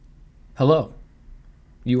Hello.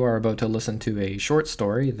 You are about to listen to a short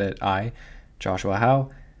story that I, Joshua Howe,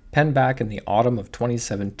 penned back in the autumn of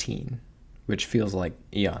 2017, which feels like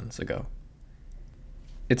eons ago.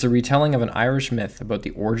 It's a retelling of an Irish myth about the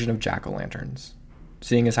origin of jack-o'-lanterns.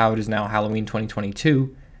 Seeing as how it is now Halloween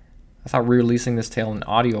 2022, I thought re-releasing this tale in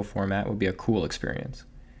audio format would be a cool experience.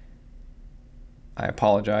 I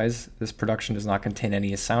apologize, this production does not contain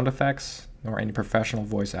any sound effects nor any professional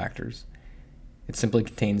voice actors. It simply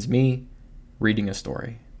contains me reading a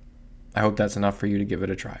story. I hope that's enough for you to give it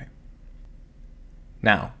a try.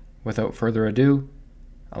 Now, without further ado,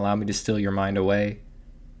 allow me to steal your mind away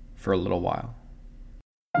for a little while.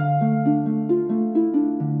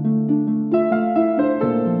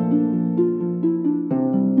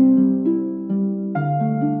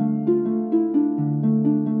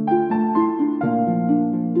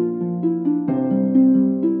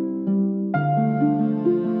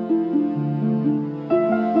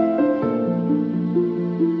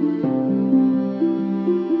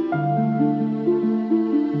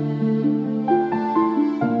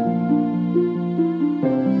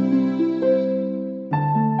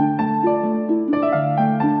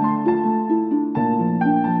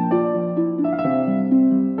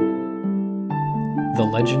 The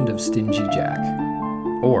Legend of Stingy Jack,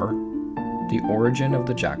 or The Origin of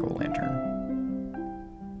the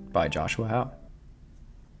Jack-o'-lantern, by Joshua Howe.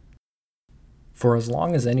 For as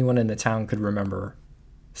long as anyone in the town could remember,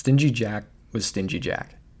 Stingy Jack was Stingy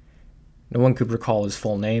Jack. No one could recall his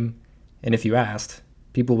full name, and if you asked,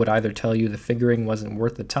 people would either tell you the figuring wasn't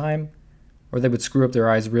worth the time, or they would screw up their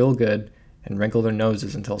eyes real good and wrinkle their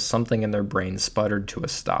noses until something in their brain sputtered to a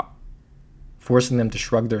stop, forcing them to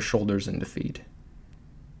shrug their shoulders in defeat.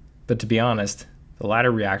 But to be honest, the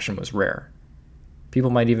latter reaction was rare. People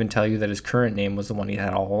might even tell you that his current name was the one he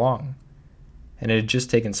had all along, and it had just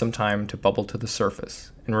taken some time to bubble to the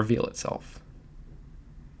surface and reveal itself.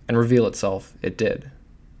 And reveal itself it did.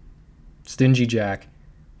 Stingy Jack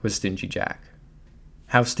was Stingy Jack.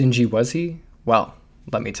 How stingy was he? Well,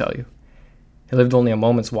 let me tell you. He lived only a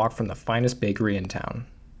moment's walk from the finest bakery in town.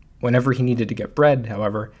 Whenever he needed to get bread,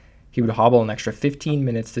 however, he would hobble an extra 15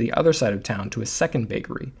 minutes to the other side of town to a second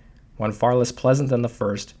bakery, one far less pleasant than the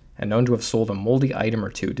first and known to have sold a moldy item or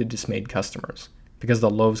two to dismayed customers, because the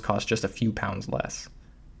loaves cost just a few pounds less.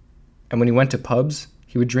 And when he went to pubs,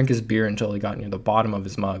 he would drink his beer until he got near the bottom of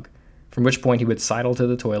his mug, from which point he would sidle to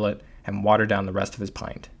the toilet and water down the rest of his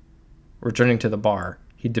pint. Returning to the bar,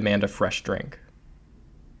 he'd demand a fresh drink.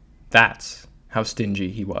 That's how stingy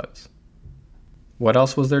he was. What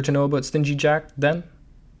else was there to know about Stingy Jack, then?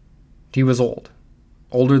 He was old.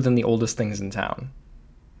 Older than the oldest things in town.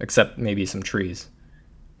 Except maybe some trees.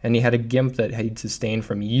 And he had a gimp that he'd sustained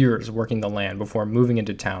from years working the land before moving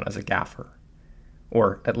into town as a gaffer.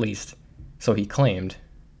 Or, at least, so he claimed.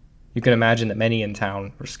 You can imagine that many in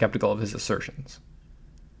town were skeptical of his assertions.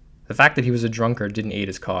 The fact that he was a drunkard didn't aid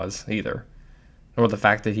his cause, either, nor the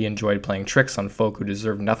fact that he enjoyed playing tricks on folk who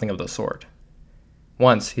deserved nothing of the sort.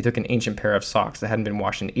 Once, he took an ancient pair of socks that hadn't been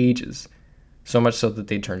washed in ages, so much so that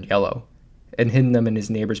they'd turned yellow, and hidden them in his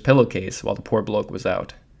neighbor's pillowcase while the poor bloke was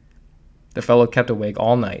out. The fellow kept awake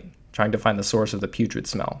all night, trying to find the source of the putrid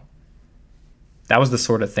smell. That was the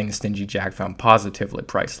sort of thing Stingy Jack found positively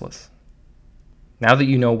priceless. Now that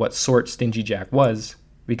you know what sort Stingy Jack was,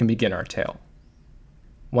 we can begin our tale.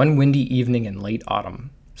 One windy evening in late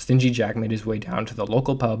autumn, Stingy Jack made his way down to the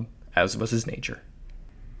local pub, as was his nature.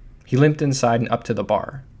 He limped inside and up to the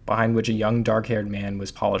bar, behind which a young dark-haired man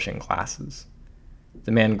was polishing glasses.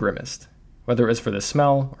 The man grimaced. Whether it was for the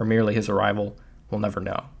smell or merely his arrival, we'll never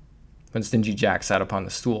know, when Stingy Jack sat upon the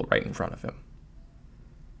stool right in front of him.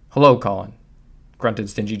 "Hello, Colin," grunted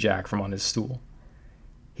Stingy Jack from on his stool.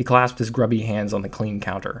 He clasped his grubby hands on the clean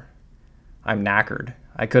counter. "I'm knackered.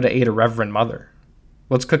 I could 'a' ate a Reverend Mother.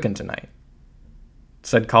 What's cooking tonight?"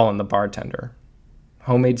 Said Colin the bartender.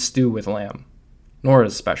 "Homemade stew with lamb.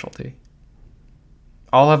 Nora's specialty."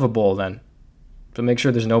 "I'll have a bowl then, but make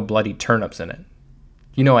sure there's no bloody turnips in it.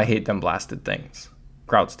 You know I hate them blasted things,"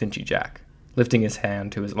 growled Stingy Jack, lifting his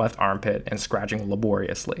hand to his left armpit and scratching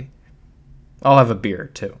laboriously. "I'll have a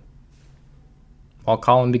beer, too." While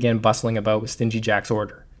Colin began bustling about with Stingy Jack's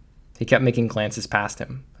order, he kept making glances past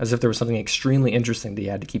him, as if there was something extremely interesting that he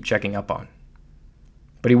had to keep checking up on.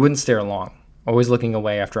 But he wouldn't stare long, always looking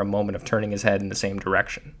away after a moment of turning his head in the same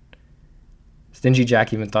direction. Stingy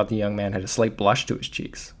Jack even thought the young man had a slight blush to his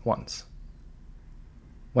cheeks, once.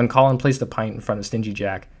 When Colin placed a pint in front of Stingy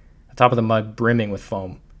Jack, the top of the mug brimming with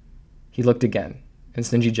foam, he looked again, and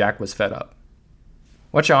Stingy Jack was fed up.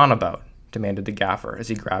 "What you on about?" demanded the gaffer as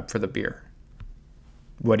he grabbed for the beer.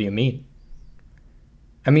 "What do you mean?"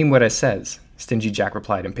 "I mean what I says," Stingy Jack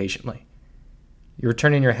replied impatiently. "You were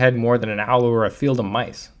turning your head more than an owl or a field of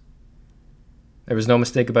mice." There was no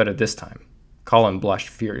mistake about it this time. Colin blushed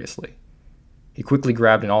furiously. He quickly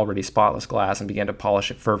grabbed an already spotless glass and began to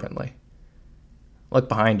polish it fervently. "Look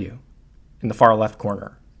behind you, in the far left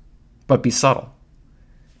corner. But be subtle."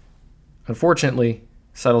 Unfortunately,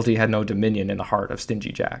 subtlety had no dominion in the heart of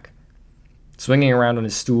Stingy Jack. Swinging around on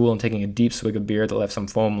his stool and taking a deep swig of beer that left some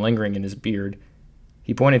foam lingering in his beard,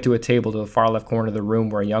 he pointed to a table to the far left corner of the room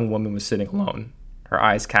where a young woman was sitting alone, her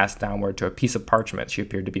eyes cast downward to a piece of parchment she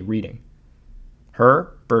appeared to be reading.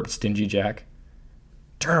 "Her?" burped Stingy Jack.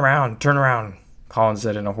 Turn around, Colin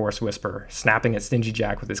said in a hoarse whisper, snapping at Stingy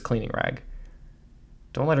Jack with his cleaning rag.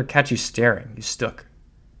 "Don't let her catch you staring, you stook."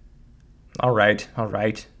 All right,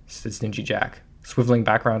 said Stingy Jack, swiveling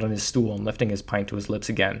back round on his stool and lifting his pint to his lips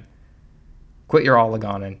again. "Quit your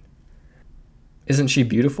oligoning." "Isn't she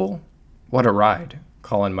beautiful? What a ride,"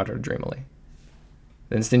 Colin muttered dreamily.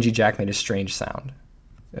 Then Stingy Jack made a strange sound.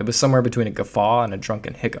 It was somewhere between a guffaw and a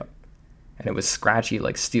drunken hiccup, and it was scratchy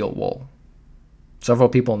like steel wool. Several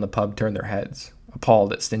people in the pub turned their heads,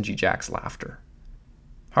 appalled at Stingy Jack's laughter.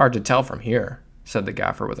 "Hard to tell from here," said the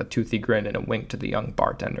gaffer with a toothy grin and a wink to the young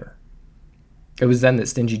bartender. It was then that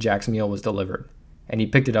Stingy Jack's meal was delivered, and he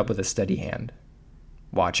picked it up with a steady hand.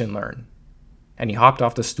 Watch and learn. And he hopped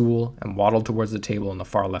off the stool and waddled towards the table in the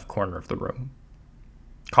far left corner of the room.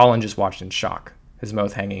 Colin just watched in shock, his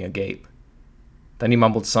mouth hanging agape. Then he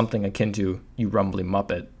mumbled something akin to, "You rumbly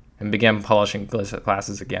muppet," and began polishing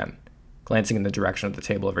glasses again, glancing in the direction of the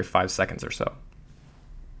table every 5 seconds or so.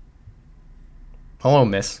 "Hello,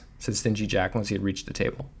 miss," said Stingy Jack once he had reached the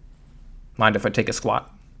table. "Mind if I take a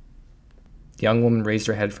squat?" The young woman raised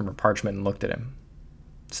her head from her parchment and looked at him.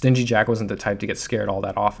 Stingy Jack wasn't the type to get scared all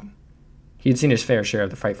that often. He had seen his fair share of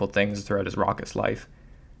the frightful things throughout his raucous life,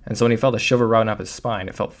 and so when he felt a shiver run up his spine,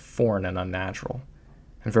 it felt foreign and unnatural,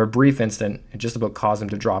 and for a brief instant, it just about caused him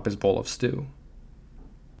to drop his bowl of stew.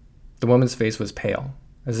 The woman's face was pale,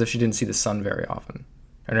 as if she didn't see the sun very often,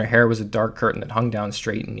 and her hair was a dark curtain that hung down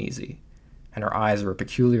straight and easy, and her eyes were a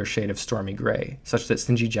peculiar shade of stormy gray, such that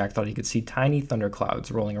Stingy Jack thought he could see tiny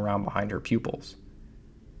thunderclouds rolling around behind her pupils.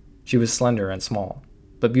 She was slender and small,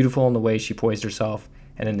 but beautiful in the way she poised herself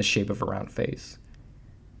and in the shape of her round face.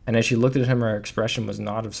 And as she looked at him, her expression was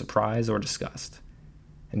not of surprise or disgust.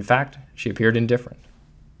 In fact, she appeared indifferent.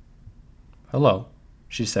 "Hello,"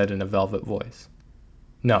 she said in a velvet voice.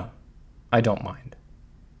 "No, I don't mind."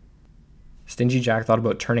 Stingy Jack thought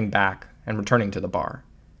about turning back and returning to the bar,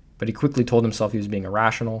 but he quickly told himself he was being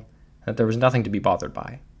irrational and that there was nothing to be bothered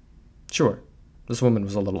by. Sure, this woman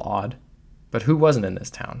was a little odd, but who wasn't in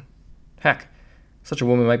this town? Heck, such a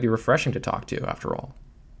woman might be refreshing to talk to, after all.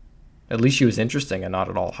 At least she was interesting and not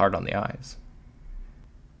at all hard on the eyes.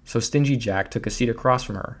 So Stingy Jack took a seat across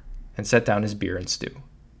from her and set down his beer and stew.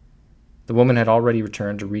 The woman had already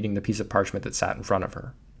returned to reading the piece of parchment that sat in front of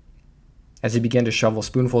her. As he began to shovel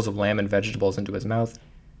spoonfuls of lamb and vegetables into his mouth,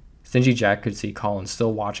 Stingy Jack could see Colin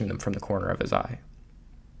still watching them from the corner of his eye.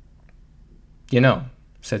 "You know,"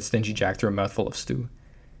 said Stingy Jack through a mouthful of stew,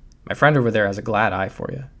 "my friend over there has a glad eye for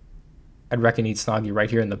you. I'd reckon he'd snog you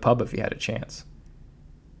right here in the pub if he had a chance."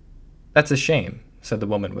 "That's a shame," said the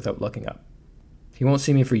woman without looking up. "He won't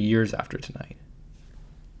see me for years after tonight."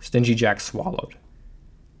 Stingy Jack swallowed.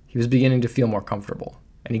 He was beginning to feel more comfortable,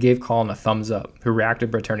 and he gave Colin a thumbs up, who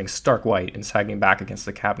reacted by turning stark white and sagging back against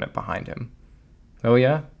the cabinet behind him. "Oh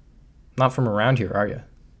yeah? Not from around here, are you?"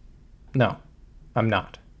 "No, I'm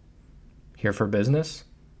not." "Here for business?"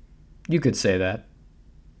 "You could say that."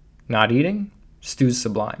 "Not eating? Stew's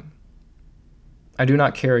sublime." "I do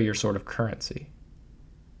not carry your sort of currency."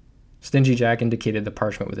 Stingy Jack indicated the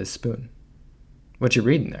parchment with his spoon. "What you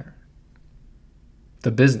reading there?"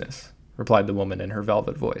 "The business," replied the woman in her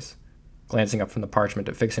velvet voice, glancing up from the parchment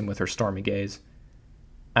to fix him with her stormy gaze.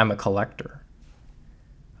 "I'm a collector."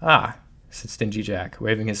 "Ah," said Stingy Jack,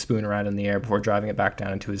 waving his spoon around in the air before driving it back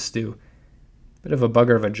down into his stew. "Bit of a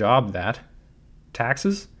bugger of a job, that.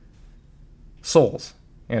 Taxes?" "Souls,"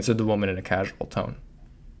 answered the woman in a casual tone.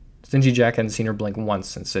 Stingy Jack hadn't seen her blink once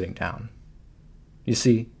since sitting down. "You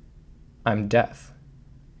see, I'm death."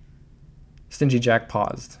 Stingy Jack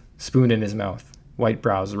paused, spoon in his mouth, white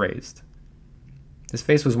brows raised. His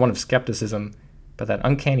face was one of skepticism, but that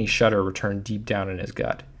uncanny shudder returned deep down in his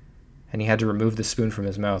gut, and he had to remove the spoon from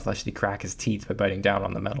his mouth lest he crack his teeth by biting down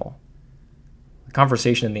on the metal. The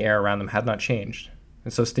conversation in the air around them had not changed,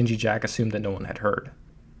 and so Stingy Jack assumed that no one had heard.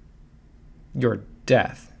 "You're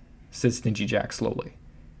death," said Stingy Jack slowly.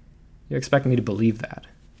 "You expect me to believe that?"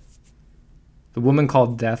 The woman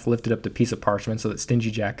called Death lifted up the piece of parchment so that Stingy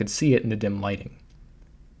Jack could see it in the dim lighting.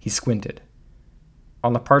 He squinted.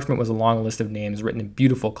 On the parchment was a long list of names written in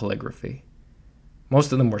beautiful calligraphy.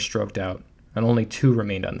 Most of them were stroked out, and only 2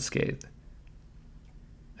 remained unscathed.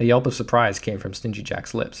 A yelp of surprise came from Stingy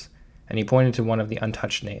Jack's lips, and he pointed to one of the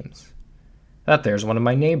untouched names. "That there's one of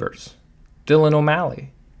my neighbors, Dylan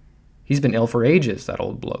O'Malley. He's been ill for ages, that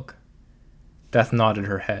old bloke." Death nodded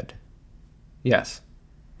her head. "Yes.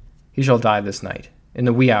 He shall die this night, in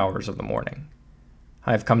the wee hours of the morning.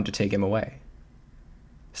 I have come to take him away."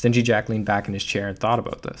 Stingy Jack leaned back in his chair and thought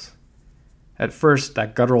about this. At first,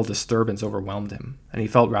 that guttural disturbance overwhelmed him, and he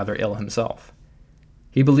felt rather ill himself.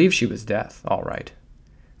 He believed she was Death, all right,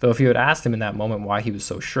 though if you had asked him in that moment why he was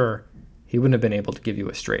so sure, he wouldn't have been able to give you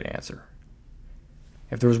a straight answer.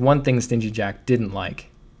 If there was one thing Stingy Jack didn't like,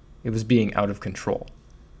 it was being out of control.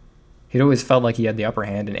 He'd always felt like he had the upper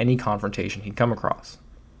hand in any confrontation he'd come across.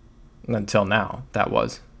 Until now, that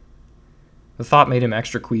was. The thought made him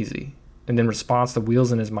extra queasy, and in response the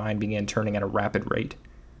wheels in his mind began turning at a rapid rate,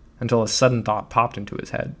 until a sudden thought popped into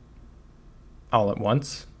his head. All at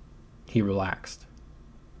once, he relaxed.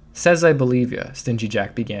 "Says I believe ya," Stingy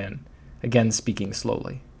Jack began, again speaking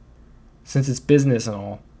slowly. "Since it's business and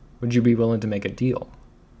all, would you be willing to make a deal?"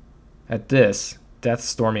 At this, Death's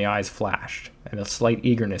stormy eyes flashed, and a slight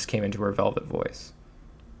eagerness came into her velvet voice.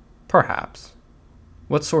 "Perhaps.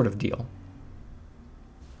 What sort of deal?"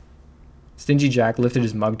 Stingy Jack lifted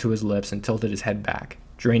his mug to his lips and tilted his head back,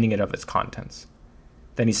 draining it of its contents.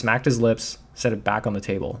 Then he smacked his lips, set it back on the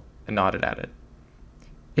table, and nodded at it.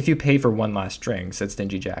 "If you pay for one last drink," said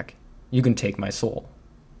Stingy Jack, "you can take my soul."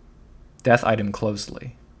 Death eyed him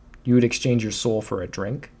closely. "You would exchange your soul for a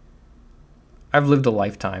drink?" "I've lived a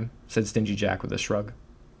lifetime," said Stingy Jack with a shrug.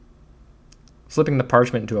 Slipping the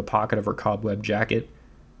parchment into a pocket of her cobweb jacket,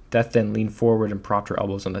 Death then leaned forward and propped her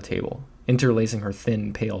elbows on the table, interlacing her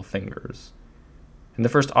thin, pale fingers. In the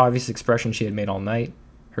first obvious expression she had made all night,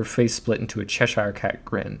 her face split into a Cheshire Cat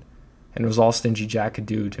grin, and it was all Stingy Jack could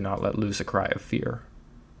do to not let loose a cry of fear.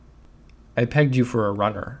 "I pegged you for a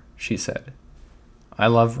runner," she said. "I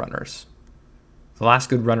love runners. The last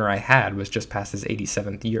good runner I had was just past his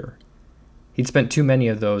 87th year. He'd spent too many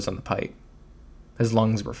of those on the pike. His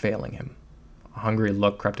lungs were failing him." A hungry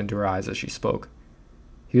look crept into her eyes as she spoke.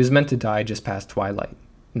 "He was meant to die just past twilight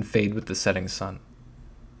and fade with the setting sun.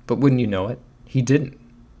 But wouldn't you know it, he didn't.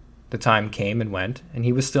 The time came and went, and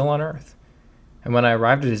he was still on earth. And when I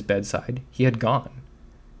arrived at his bedside, he had gone.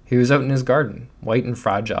 He was out in his garden, white and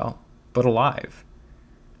fragile, but alive.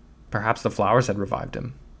 Perhaps the flowers had revived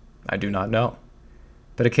him. I do not know.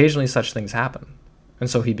 But occasionally such things happen, and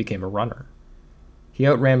so he became a runner. He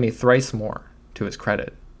outran me thrice more, to his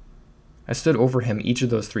credit. I stood over him each of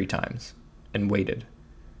those 3 times, and waited.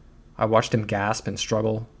 I watched him gasp and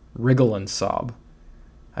struggle, wriggle and sob.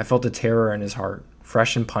 I felt the terror in his heart,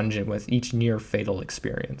 fresh and pungent with each near-fatal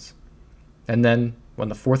experience. And then, when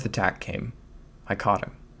the 4th attack came, I caught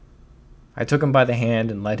him. I took him by the hand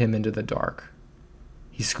and led him into the dark.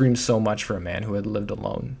 He screamed so much for a man who had lived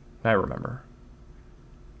alone, I remember."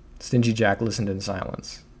 Stingy Jack listened in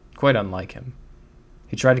silence, quite unlike him.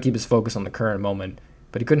 He tried to keep his focus on the current moment,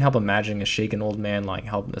 but he couldn't help imagining a shaken old man lying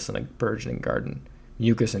helpless in a burgeoning garden,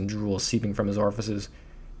 mucus and drool seeping from his orifices,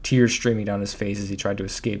 tears streaming down his face as he tried to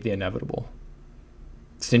escape the inevitable.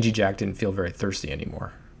 Stingy Jack didn't feel very thirsty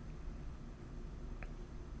anymore.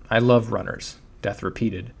 "I love runners," Death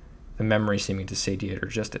repeated, the memory seeming to satiate her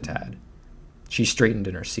just a tad. She straightened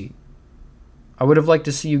in her seat. "I would have liked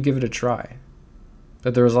to see you give it a try,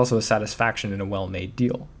 but there was also a satisfaction in a well-made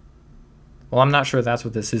deal. Well, I'm not sure that's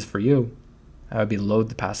what this is for you. I would be loath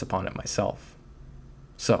to pass upon it myself.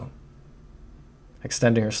 So,"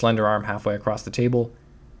 extending her slender arm halfway across the table,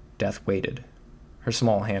 Death waited. Her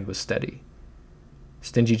small hand was steady.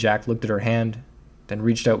 Stingy Jack looked at her hand, then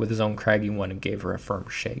reached out with his own craggy one and gave her a firm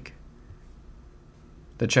shake.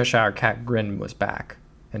 The Cheshire Cat grin was back,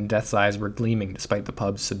 and Death's eyes were gleaming despite the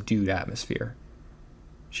pub's subdued atmosphere.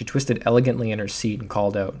 She twisted elegantly in her seat and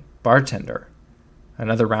called out, "Bartender!"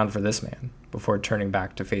 Another round for this man, before turning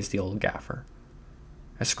back to face the old gaffer.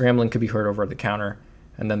 A scrambling could be heard over the counter,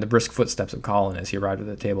 and then the brisk footsteps of Colin as he arrived at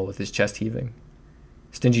the table with his chest heaving.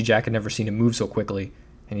 Stingy Jack had never seen him move so quickly,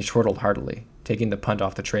 and he chortled heartily, taking the punt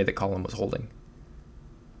off the tray that Colin was holding.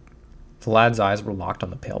 The lad's eyes were locked on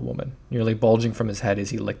the pale woman, nearly bulging from his head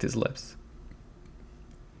as he licked his lips.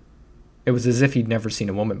 It was as if he'd never seen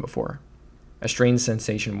a woman before. A strange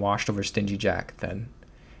sensation washed over Stingy Jack then,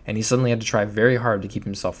 and he suddenly had to try very hard to keep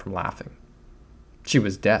himself from laughing. She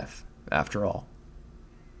was Death, after all.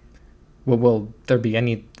 "Well, will there be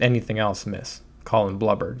anything else, miss?" Colin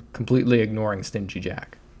blubbered, completely ignoring Stingy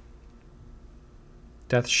Jack.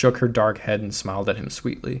 Death shook her dark head and smiled at him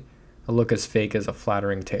sweetly, a look as fake as a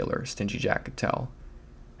flattering tailor, Stingy Jack could tell.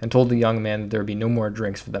 and told the young man that there would be no more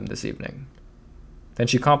drinks for them this evening. Then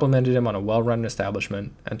she complimented him on a well-run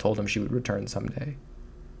establishment and told him she would return someday.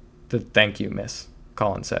 Thank you, miss,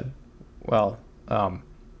 Collins said. Well,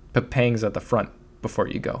 Pepang's at the front before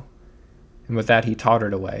you go. And with that he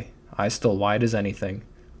tottered away, eyes still wide as anything,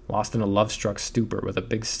 lost in a love-struck stupor with a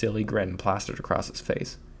big silly grin plastered across his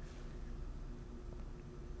face.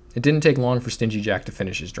 It didn't take long for Stingy Jack to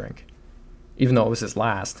finish his drink. Even though it was his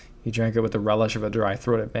last, he drank it with the relish of a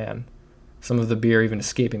dry-throated man, some of the beer even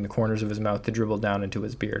escaping the corners of his mouth to dribble down into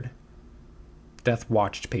his beard. Death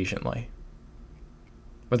watched patiently.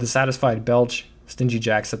 With a satisfied belch, Stingy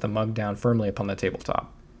Jack set the mug down firmly upon the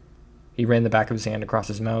tabletop. He ran the back of his hand across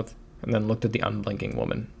his mouth and then looked at the unblinking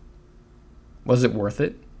woman. Was it worth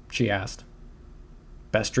it? She asked.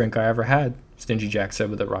 Best drink I ever had, Stingy Jack said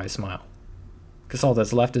with a wry smile. Guess all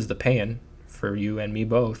that's left is the payin', for you and me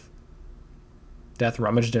both. Death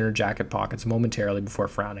rummaged in her jacket pockets momentarily before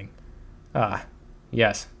frowning. Ah,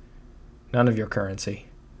 yes. None of your currency.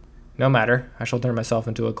 No matter, I shall turn myself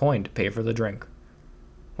into a coin to pay for the drink.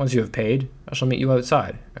 Once you have paid, I shall meet you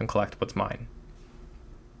outside and collect what's mine.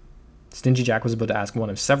 Stingy Jack was about to ask one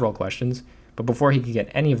of several questions, but before he could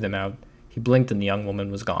get any of them out, he blinked and the young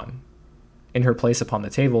woman was gone. In her place upon the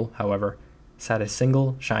table, however, sat a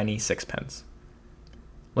single shiny sixpence.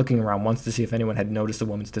 Looking around once to see if anyone had noticed the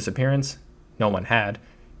woman's disappearance, no one had,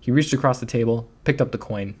 he reached across the table, picked up the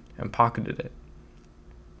coin, and pocketed it.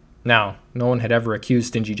 Now, no one had ever accused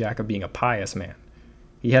Stingy Jack of being a pious man.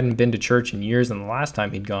 He hadn't been to church in years, and the last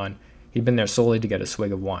time he'd gone, he'd been there solely to get a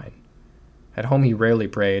swig of wine. At home he rarely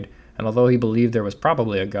prayed, and although he believed there was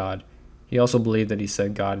probably a God, he also believed that he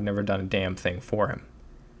said God had never done a damn thing for him.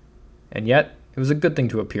 And yet, it was a good thing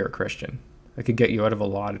to appear a Christian. It could get you out of a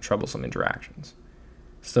lot of troublesome interactions.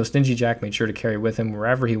 So Stingy Jack made sure to carry with him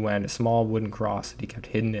wherever he went a small wooden cross that he kept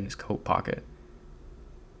hidden in his coat pocket.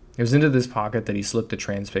 It was into this pocket that he slipped the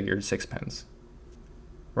transfigured sixpence.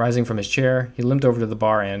 Rising from his chair, he limped over to the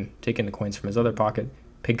bar and, taking the coins from his other pocket,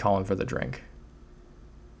 paid Colin for the drink.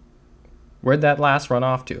 Where'd that last run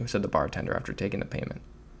off to? Said the bartender after taking the payment.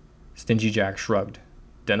 Stingy Jack shrugged.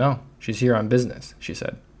 Dunno, she's here on business, she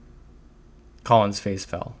said. Colin's face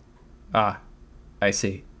fell. Ah, I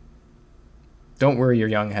see. Don't worry your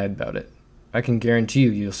young head about it. I can guarantee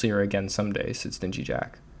you'll see her again someday, said Stingy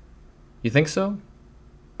Jack. You think so?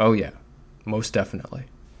 Oh yeah, most definitely.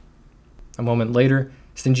 A moment later,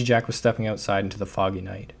 Stingy Jack was stepping outside into the foggy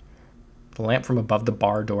night. The lamp from above the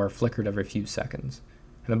bar door flickered every few seconds,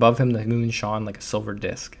 and above him the moon shone like a silver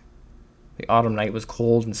disk. The autumn night was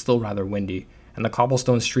cold and still rather windy, and the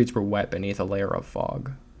cobblestone streets were wet beneath a layer of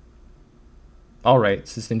fog. All right,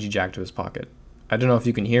 said Stingy Jack to his pocket. I don't know if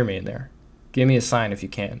you can hear me in there. Give me a sign if you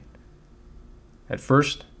can. At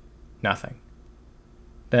first, nothing.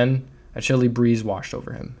 Then, a chilly breeze washed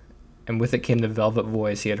over him, and with it came the velvet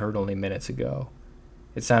voice he had heard only minutes ago.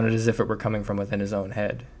 It sounded as if it were coming from within his own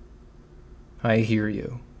head. I hear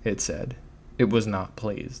you, it said. It was not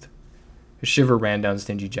pleased. A shiver ran down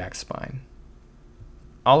Stingy Jack's spine.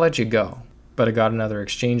 I'll let you go, but I got another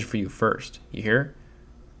exchange for you first, you hear?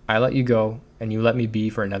 I let you go, and you let me be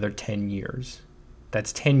for another 10 years.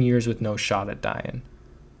 That's 10 years with no shot at dying.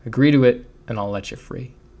 Agree to it, and I'll let you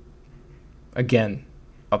free. Again,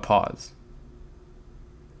 a pause.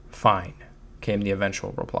 Fine, came the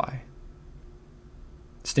eventual reply.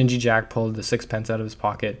 Stingy Jack pulled the sixpence out of his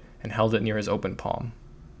pocket and held it near his open palm.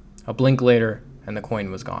 A blink later, and the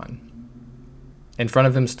coin was gone. In front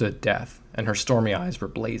of him stood Death, and her stormy eyes were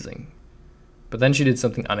blazing. But then she did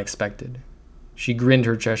something unexpected. She grinned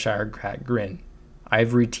her Cheshire cat grin,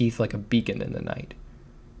 ivory teeth like a beacon in the night.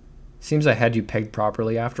 Seems I had you pegged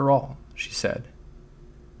properly after all, she said.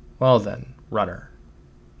 Well then, runner,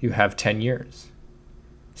 you have 10 years.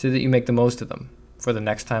 See that you make the most of them, for the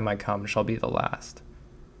next time I come shall be the last.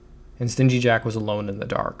 And Stingy Jack was alone in the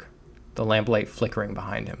dark, the lamplight flickering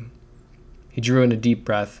behind him. He drew in a deep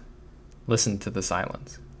breath, listened to the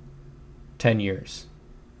silence. 10 years.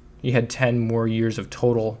 He had 10 more years of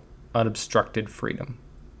total, unobstructed freedom.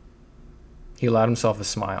 He allowed himself a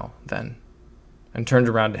smile, then, and turned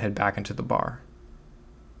around to head back into the bar.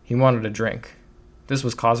 He wanted a drink. This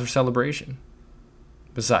was cause for celebration.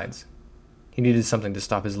 Besides, he needed something to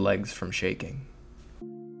stop his legs from shaking.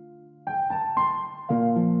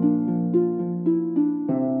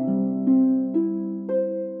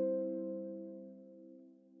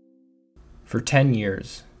 For 10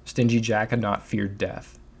 years, Stingy Jack had not feared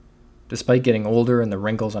death. Despite getting older and the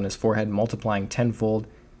wrinkles on his forehead multiplying tenfold,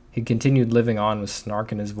 he continued living on with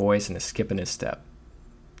snark in his voice and a skip in his step.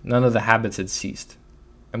 None of the habits had ceased.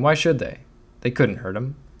 And why should they? They couldn't hurt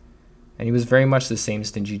him. And he was very much the same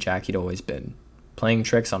Stingy Jack he'd always been. playing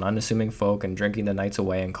tricks on unassuming folk and drinking the nights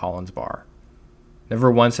away in Colin's bar.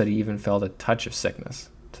 Never once had he even felt a touch of sickness,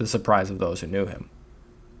 to the surprise of those who knew him.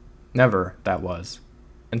 Never, that was,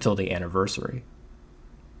 until the anniversary.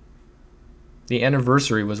 The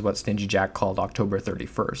anniversary was what Stingy Jack called October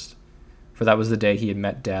 31st, for that was the day he had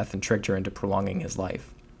met Death and tricked her into prolonging his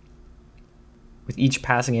life. With each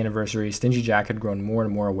passing anniversary, Stingy Jack had grown more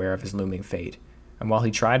and more aware of his looming fate, and while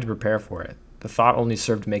he tried to prepare for it, the thought only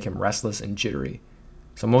served to make him restless and jittery,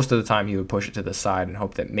 so most of the time he would push it to the side and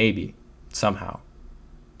hope that maybe, somehow,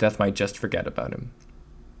 Death might just forget about him.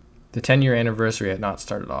 The 10-year anniversary had not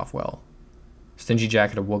started off well. Stingy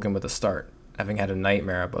Jack had awoken with a start, having had a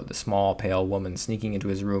nightmare about the small, pale woman sneaking into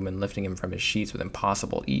his room and lifting him from his sheets with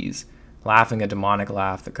impossible ease, laughing a demonic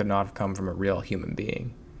laugh that could not have come from a real human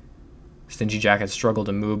being. Stingy Jack had struggled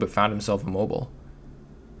to move but found himself immobile,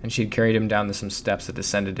 and she had carried him down some steps that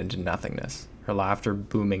descended into nothingness, her laughter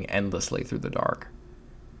booming endlessly through the dark.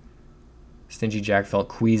 Stingy Jack felt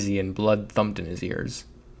queasy and blood thumped in his ears.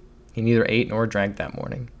 He neither ate nor drank that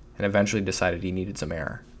morning, and eventually decided he needed some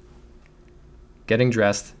air. Getting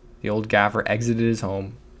dressed, the old gaffer exited his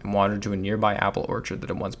home and wandered to a nearby apple orchard that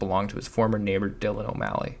had once belonged to his former neighbor Dylan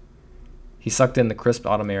O'Malley. He sucked in the crisp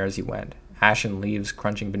autumn air as he went, ashen leaves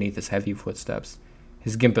crunching beneath his heavy footsteps.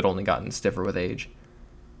 His gimp had only gotten stiffer with age,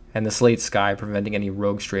 and the slate sky preventing any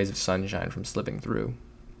rogue strays of sunshine from slipping through.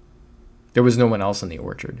 There was no one else in the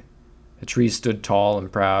orchard. The trees stood tall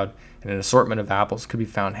and proud, and an assortment of apples could be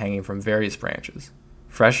found hanging from various branches,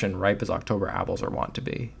 fresh and ripe as October apples are wont to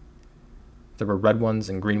be. There were red ones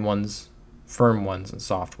and green ones, firm ones and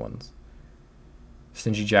soft ones.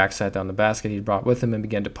 Stingy Jack sat down the basket he'd brought with him and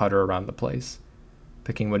began to putter around the place,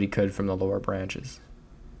 picking what he could from the lower branches.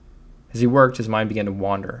 As he worked, his mind began to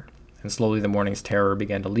wander, and slowly the morning's terror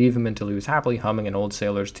began to leave him until he was happily humming an old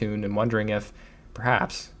sailor's tune and wondering if,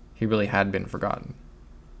 perhaps, he really had been forgotten.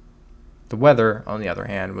 The weather, on the other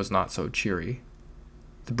hand, was not so cheery.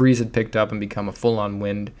 The breeze had picked up and become a full-on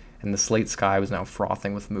wind, and the slate sky was now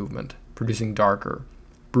frothing with movement, producing darker,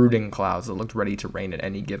 brooding clouds that looked ready to rain at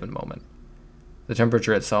any given moment. The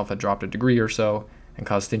temperature itself had dropped a degree or so, and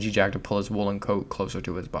caused Stingy Jack to pull his woolen coat closer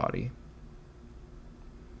to his body.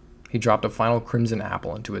 He dropped a final crimson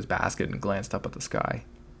apple into his basket and glanced up at the sky.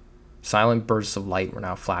 Silent bursts of light were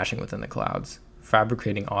now flashing within the clouds,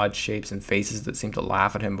 fabricating odd shapes and faces that seemed to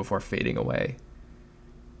laugh at him before fading away.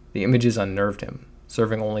 The images unnerved him,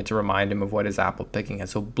 serving only to remind him of what his apple picking had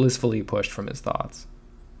so blissfully pushed from his thoughts.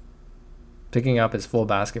 Picking up his full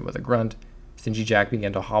basket with a grunt, Stingy Jack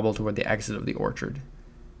began to hobble toward the exit of the orchard.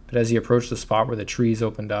 But as he approached the spot where the trees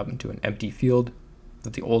opened up into an empty field,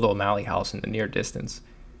 with the old O'Malley house in the near distance,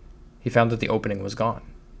 he found that the opening was gone.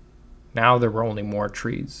 Now there were only more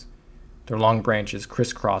trees, their long branches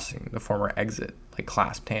crisscrossing the former exit like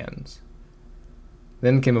clasped hands.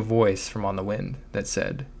 Then came a voice from on the wind that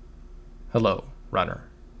said, "Hello, runner."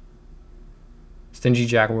 Stingy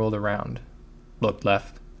Jack whirled around, looked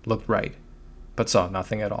left, looked right, but saw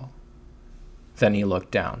nothing at all. Then he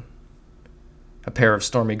looked down. A pair of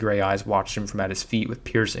stormy gray eyes watched him from at his feet with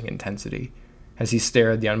piercing intensity. As he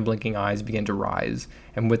stared, the unblinking eyes began to rise,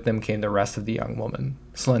 and with them came the rest of the young woman,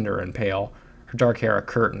 slender and pale, her dark hair a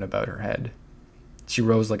curtain about her head. She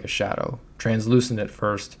rose like a shadow, translucent at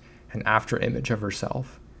first, an after-image of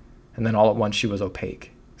herself, and then all at once she was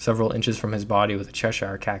opaque, several inches from his body with a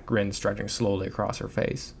Cheshire cat grin stretching slowly across her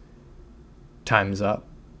face. "Time's up,"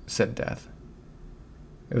 said Death.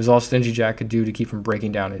 It was all Stingy Jack could do to keep from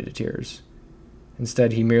breaking down into tears.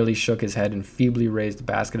 Instead, he merely shook his head and feebly raised the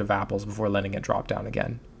basket of apples before letting it drop down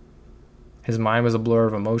again. His mind was a blur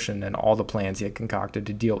of emotion and all the plans he had concocted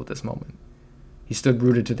to deal with this moment. He stood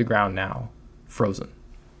rooted to the ground now, frozen.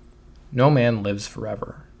 No man lives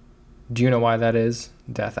forever. "Do you know why that is?"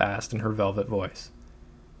 Death asked in her velvet voice.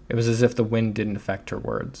 It was as if the wind didn't affect her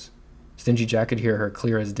words. Stingy Jack could hear her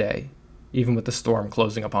clear as day, even with the storm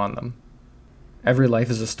closing upon them. Every life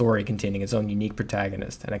is a story containing its own unique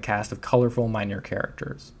protagonist and a cast of colorful minor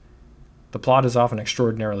characters. The plot is often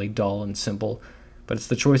extraordinarily dull and simple, but it's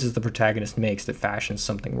the choices the protagonist makes that fashions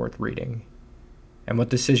something worth reading. And what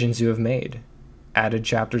decisions you have made, added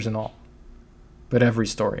chapters and all. But every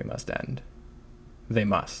story must end. They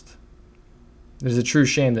must. It is a true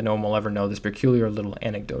shame that no one will ever know this peculiar little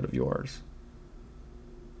anecdote of yours.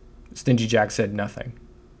 Stingy Jack said nothing,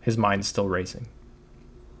 his mind still racing.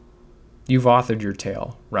 "You've authored your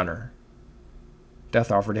tale, runner."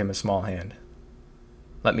 Death offered him a small hand.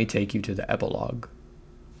 "Let me take you to the epilogue.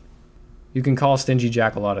 You can call Stingy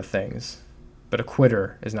Jack a lot of things, but a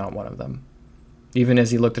quitter is not one of them." Even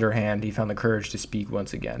as he looked at her hand, he found the courage to speak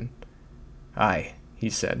once again. "Aye," he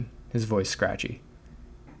said, his voice scratchy.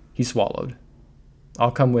 He swallowed.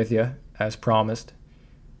 I'll come with you, as promised.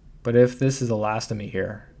 But if this is the last of me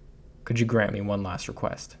here, could you grant me one last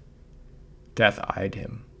request? Death eyed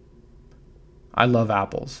him. I love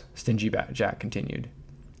apples, Stingy Jack continued.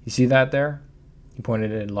 You see that there? He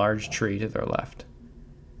pointed at a large tree to their left.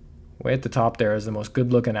 Way at the top there is the most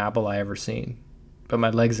good-looking apple I ever seen. But my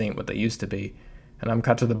legs ain't what they used to be, and I'm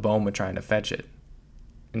cut to the bone with trying to fetch it.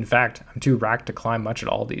 In fact, I'm too racked to climb much at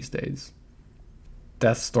all these days.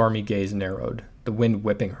 Death's stormy gaze narrowed, the wind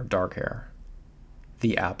whipping her dark hair.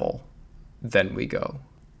 The apple. Then we go.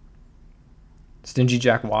 Stingy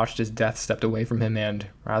Jack watched as Death stepped away from him and,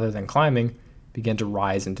 rather than climbing, began to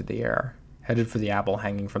rise into the air, headed for the apple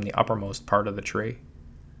hanging from the uppermost part of the tree.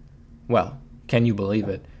 Well, can you believe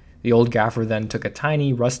it? The old gaffer then took a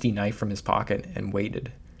tiny, rusty knife from his pocket and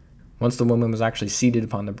waited. Once the woman was actually seated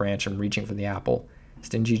upon the branch and reaching for the apple,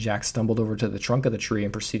 Stingy Jack stumbled over to the trunk of the tree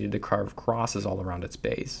and proceeded to carve crosses all around its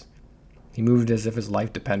base. He moved as if his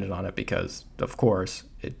life depended on it because, of course,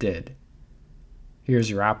 it did. Here's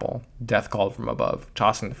your apple, Death called from above,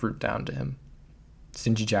 tossing the fruit down to him.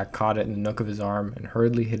 Stingy Jack caught it in the nook of his arm and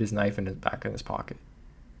hurriedly hid his knife in his back in his pocket.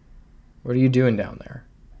 What are you doing down there?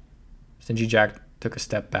 Stingy Jack took a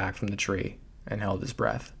step back from the tree and held his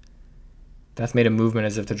breath. Death made a movement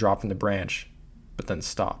as if to drop from the branch, but then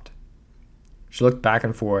stopped. She looked back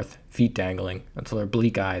and forth, feet dangling, until her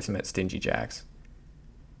bleak eyes met Stingy Jack's.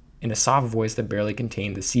 In a soft voice that barely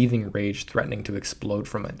contained the seething rage threatening to explode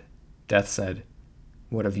from it, Death said,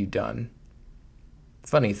 "What have you done?"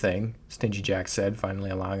 Funny thing, Stingy Jack said, finally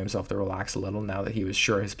allowing himself to relax a little now that he was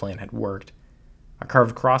sure his plan had worked. I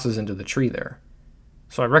carved crosses into the tree there,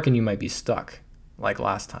 so I reckon you might be stuck, like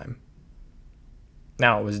last time.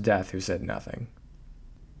 Now it was Death who said nothing.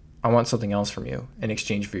 I want something else from you, in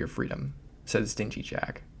exchange for your freedom, said Stingy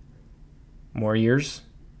Jack. More years?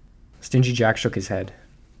 Stingy Jack shook his head.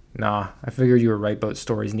 Nah, I figured you were right about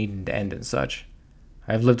stories needing to end and such.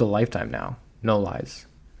 I have lived a lifetime now, no lies.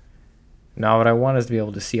 Now what I want is to be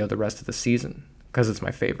able to see out the rest of the season, because it's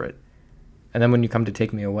my favorite. And then when you come to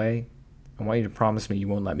take me away, I want you to promise me you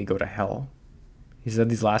won't let me go to hell. He said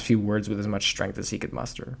these last few words with as much strength as he could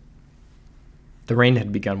muster. The rain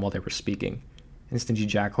had begun while they were speaking, and Stingy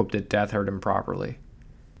Jack hoped that Death heard him properly.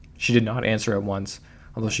 She did not answer at once,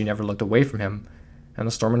 although she never looked away from him, and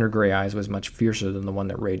the storm in her gray eyes was much fiercer than the one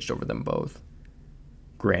that raged over them both.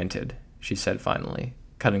 Granted, she said finally,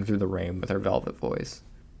 cutting through the rain with her velvet voice.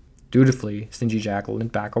 Dutifully, Stingy Jack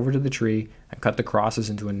limped back over to the tree and cut the crosses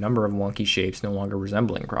into a number of wonky shapes no longer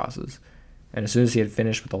resembling crosses, and as soon as he had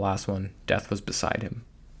finished with the last one, Death was beside him.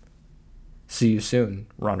 See you soon,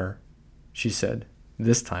 runner, she said,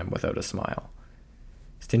 this time without a smile.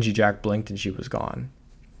 Stingy Jack blinked and she was gone.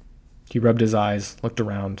 He rubbed his eyes, looked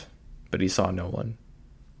around, but he saw no one.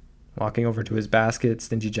 Walking over to his basket,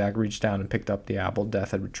 Stingy Jack reached down and picked up the apple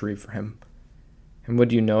Death had retrieved for him. And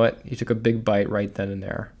would you know it, he took a big bite right then and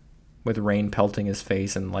there, with rain pelting his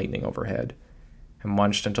face and lightning overhead, and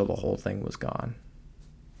munched until the whole thing was gone.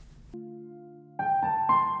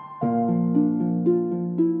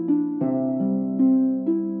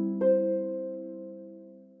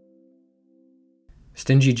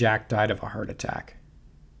 Stingy Jack died of a heart attack.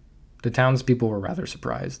 The townspeople were rather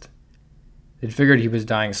surprised. They'd figured he was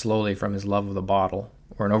dying slowly from his love of the bottle,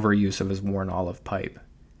 or an overuse of his worn olive pipe.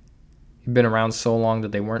 He'd been around so long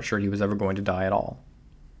that they weren't sure he was ever going to die at all.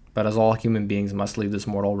 But as all human beings must leave this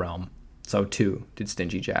mortal realm, so too did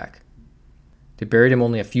Stingy Jack. They buried him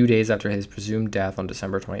only a few days after his presumed death on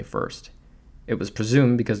December 21st. It was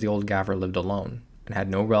presumed because the old gaffer lived alone, and had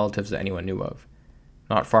no relatives that anyone knew of,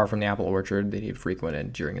 not far from the apple orchard that he had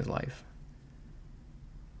frequented during his life.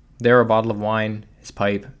 There, a bottle of wine, his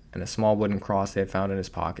pipe, and a small wooden cross they had found in his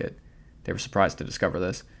pocket, they were surprised to discover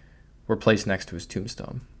this, were placed next to his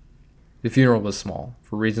tombstone. The funeral was small,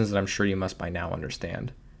 for reasons that I'm sure you must by now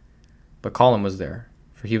understand. But Colin was there,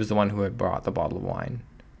 for he was the one who had brought the bottle of wine.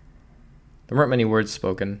 There weren't many words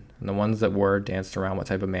spoken, and the ones that were danced around what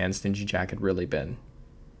type of man Stingy Jack had really been.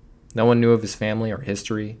 No one knew of his family or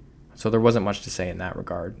history, so there wasn't much to say in that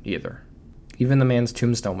regard, either. Even the man's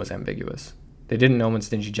tombstone was ambiguous. They didn't know when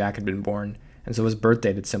Stingy Jack had been born, and so his birth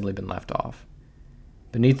date had simply been left off.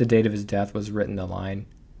 Beneath the date of his death was written the line,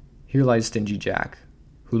 "Here lies Stingy Jack,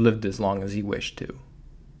 who lived as long as he wished to."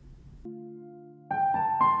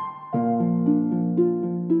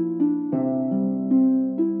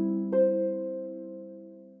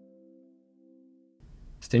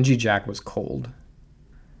 Stingy Jack was cold.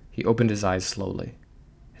 He opened his eyes slowly.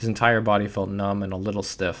 His entire body felt numb and a little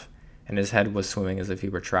stiff, and his head was swimming as if he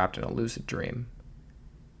were trapped in a lucid dream.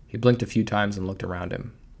 He blinked a few times and looked around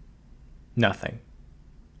him. Nothing.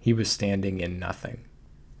 He was standing in nothing.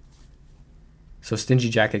 So Stingy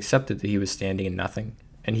Jack accepted that he was standing in nothing,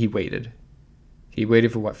 and he waited. He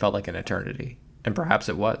waited for what felt like an eternity, and perhaps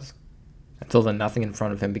it was, until the nothing in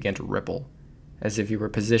front of him began to ripple, as if he were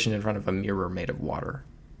positioned in front of a mirror made of water.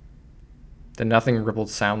 The nothing rippled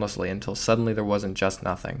soundlessly until suddenly there wasn't just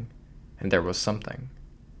nothing, and there was something.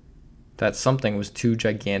 That something was two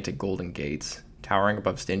gigantic golden gates, towering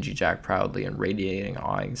above Stingy Jack proudly and radiating an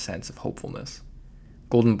awing sense of hopefulness.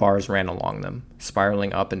 Golden bars ran along them,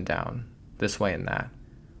 spiraling up and down, this way and that,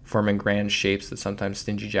 forming grand shapes that sometimes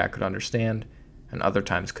Stingy Jack could understand, and other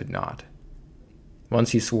times could not.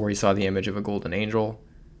 Once he swore he saw the image of a golden angel,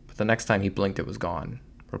 but the next time he blinked it was gone,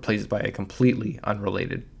 replaced by a completely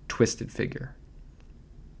unrelated, twisted figure.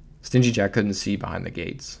 Stingy Jack couldn't see behind the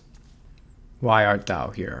gates. "Why art thou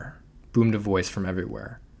here?" boomed a voice from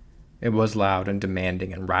everywhere. It was loud and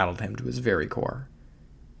demanding and rattled him to his very core.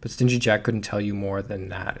 But Stingy Jack couldn't tell you more than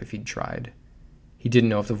that if he'd tried. He didn't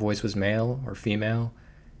know if the voice was male or female,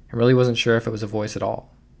 and really wasn't sure if it was a voice at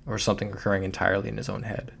all, or something occurring entirely in his own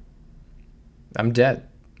head. "I'm dead,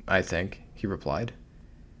 I think," he replied.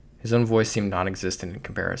 His own voice seemed non-existent in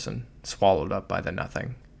comparison, swallowed up by the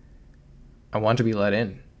nothing. "I want to be let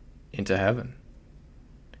into heaven."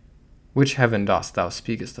 "Which heaven dost thou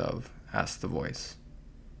speakest of?" asked the voice.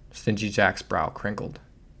 Stingy Jack's brow crinkled.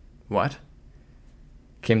 "What?"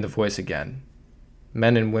 Came the voice again.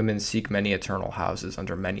 "Men and women seek many eternal houses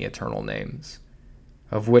under many eternal names.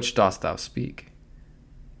 Of which dost thou speak?"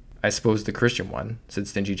 "I suppose the Christian one," said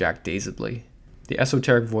Stingy Jack dazedly. The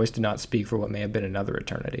esoteric voice did not speak for what may have been another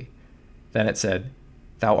eternity. Then it said,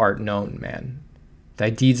 "Thou art known, man. Thy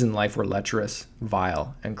deeds in life were lecherous,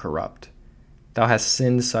 vile, and corrupt. Thou hast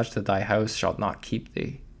sinned such that thy house shall not keep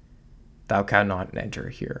thee. Thou cannot enter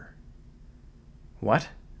here." "What?"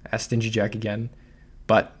 asked Stingy Jack again.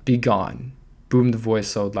 "But be gone," boomed the voice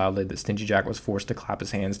so loudly that Stingy Jack was forced to clap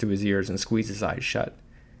his hands to his ears and squeeze his eyes shut.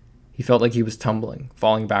 He felt like he was tumbling,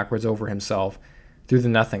 falling backwards over himself, through the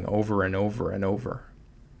nothing over and over and over.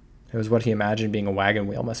 It was what he imagined being a wagon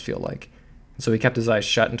wheel must feel like, and so he kept his eyes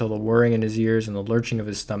shut until the whirring in his ears and the lurching of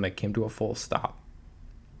his stomach came to a full stop.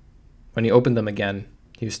 When he opened them again,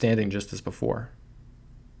 he was standing just as before.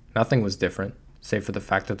 Nothing was different, save for the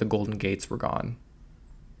fact that the golden gates were gone.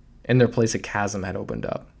 In their place, a chasm had opened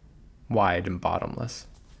up, wide and bottomless.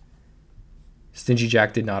 Stingy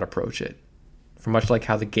Jack did not approach it, for much like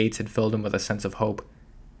how the gates had filled him with a sense of hope,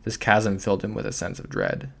 this chasm filled him with a sense of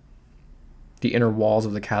dread. The inner walls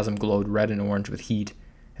of the chasm glowed red and orange with heat,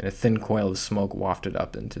 and a thin coil of smoke wafted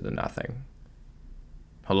up into the nothing.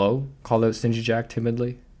 "Hello?" called out Stingy Jack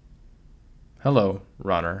timidly. "Hello,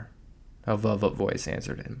 runner," a velvet voice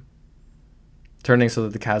answered him. Turning so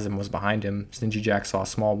that the chasm was behind him, Stingy Jack saw a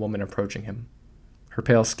small woman approaching him. Her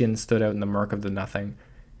pale skin stood out in the murk of the nothing,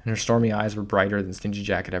 and her stormy eyes were brighter than Stingy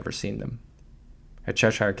Jack had ever seen them. A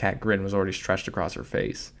Cheshire cat grin was already stretched across her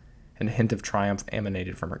face, and a hint of triumph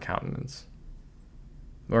emanated from her countenance.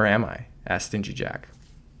 "Where am I?" asked Stingy Jack.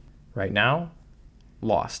 "Right now?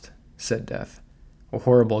 Lost," said Death. A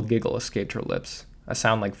horrible giggle escaped her lips, a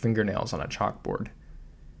sound like fingernails on a chalkboard.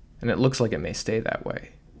 "And it looks like it may stay that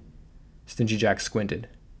way." Stingy Jack squinted.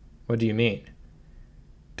 "What do you mean?"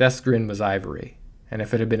 Death's grin was ivory, and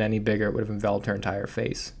if it had been any bigger it would have enveloped her entire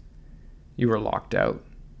face. "You were locked out,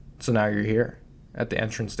 so now you're here, at the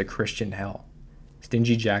entrance to Christian hell."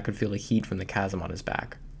 Stingy Jack could feel the heat from the chasm on his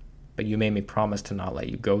back. "But you made me promise to not let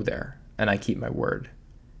you go there, and I keep my word.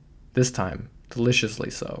 This time, deliciously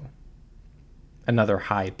so." Another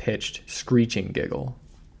high-pitched, screeching giggle.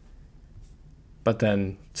 "But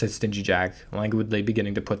then," said Stingy Jack, languidly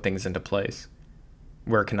beginning to put things into place,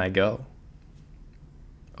 "where can I go?"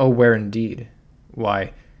 "Oh, where indeed?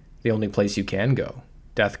 Why, the only place you can go."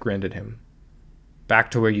 Death grinned at him. "Back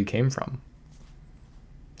to where you came from."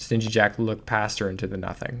 Stingy Jack looked past her into the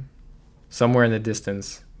nothing. Somewhere in the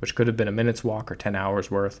distance, which could have been a minute's walk or 10 hours'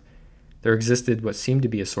 worth, there existed what seemed to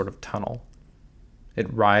be a sort of tunnel.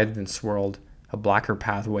 It writhed and swirled, a blacker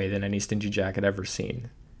pathway than any Stingy Jack had ever seen.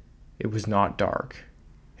 It was not dark.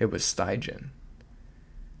 It was Stygian.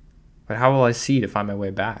 "But how will I see to find my way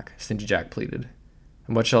back?" Stingy Jack pleaded.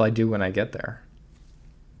 "And what shall I do when I get there?"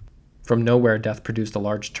 From nowhere, Death produced a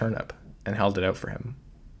large turnip and held it out for him.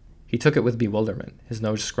 He took it with bewilderment, his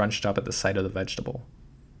nose scrunched up at the sight of the vegetable.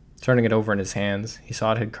 Turning it over in his hands, he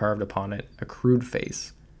saw it had carved upon it a crude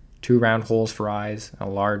face, 2 round holes for eyes, and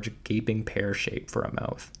a large, gaping pear shape for a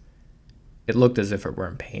mouth. It looked as if it were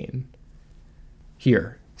in pain.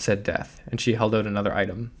 "Here," said Death, and she held out another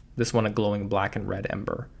item, this one a glowing black and red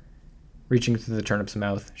ember. Reaching through the turnip's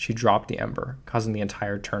mouth, she dropped the ember, causing the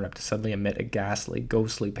entire turnip to suddenly emit a ghastly,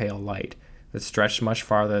 ghostly pale light that stretched much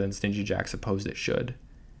farther than Stingy Jack supposed it should.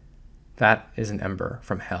 That is an ember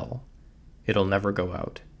from hell. It'll never go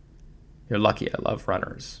out. You're lucky I love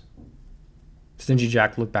runners. Stingy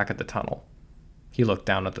Jack looked back at the tunnel. He looked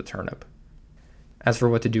down at the turnip. As for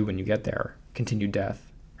what to do when you get there, continued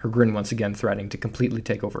Death, her grin once again threatening to completely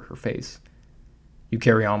take over her face, you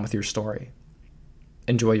carry on with your story.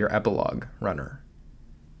 Enjoy your epilogue, runner.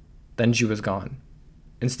 Then she was gone,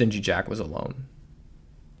 and Stingy Jack was alone.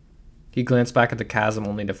 He glanced back at the chasm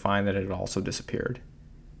only to find that it had also disappeared.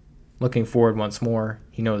 Looking forward once more,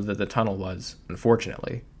 he noted that the tunnel was,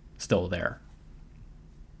 unfortunately, still there.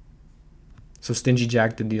 So Stingy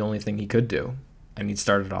Jack did the only thing he could do, and he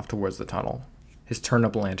started off towards the tunnel, his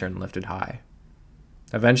turnip lantern lifted high.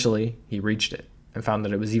 Eventually, he reached it, and found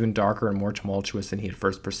that it was even darker and more tumultuous than he had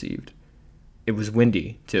first perceived. It was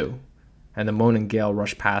windy, too, and the moaning gale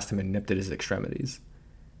rushed past him and nipped at his extremities.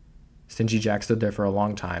 Stingy Jack stood there for a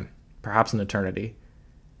long time, perhaps an eternity,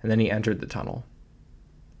 and then he entered the tunnel.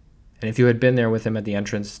 And if you had been there with him at the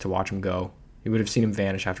entrance to watch him go, you would have seen him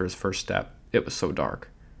vanish after his first step. It was so dark.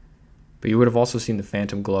 But you would have also seen the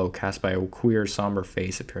phantom glow cast by a queer, somber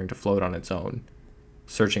face appearing to float on its own,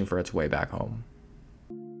 searching for its way back home.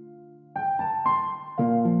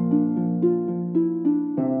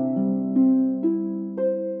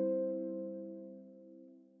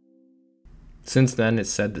 Since then, it's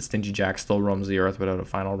said that Stingy Jack still roams the earth without a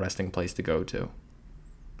final resting place to go to.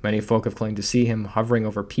 Many folk have claimed to see him hovering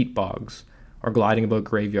over peat bogs, or gliding about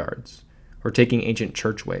graveyards, or taking ancient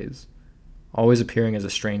churchways, always appearing as a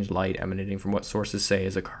strange light emanating from what sources say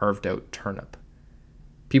is a carved-out turnip.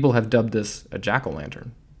 People have dubbed this a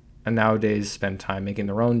jack-o'-lantern, and nowadays spend time making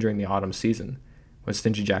their own during the autumn season, when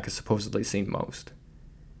Stingy Jack is supposedly seen most.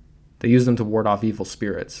 They use them to ward off evil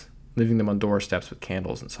spirits, leaving them on doorsteps with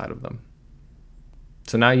candles inside of them.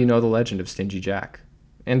 So now you know the legend of Stingy Jack,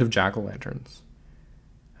 and of jack-o'-lanterns.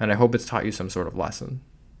 And I hope it's taught you some sort of lesson.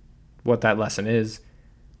 What that lesson is,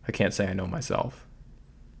 I can't say I know myself.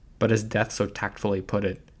 But as Death so tactfully put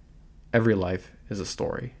it, every life is a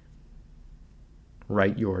story.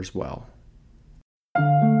 Write yours well.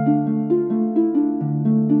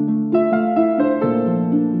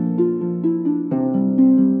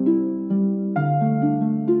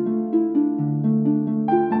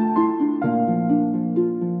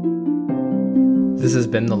 This has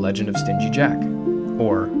been The Legend of Stingy Jack,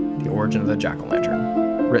 or The Origin of the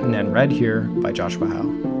Jack-o'-lantern, written and read here by Joshua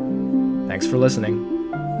Howe. Thanks for listening.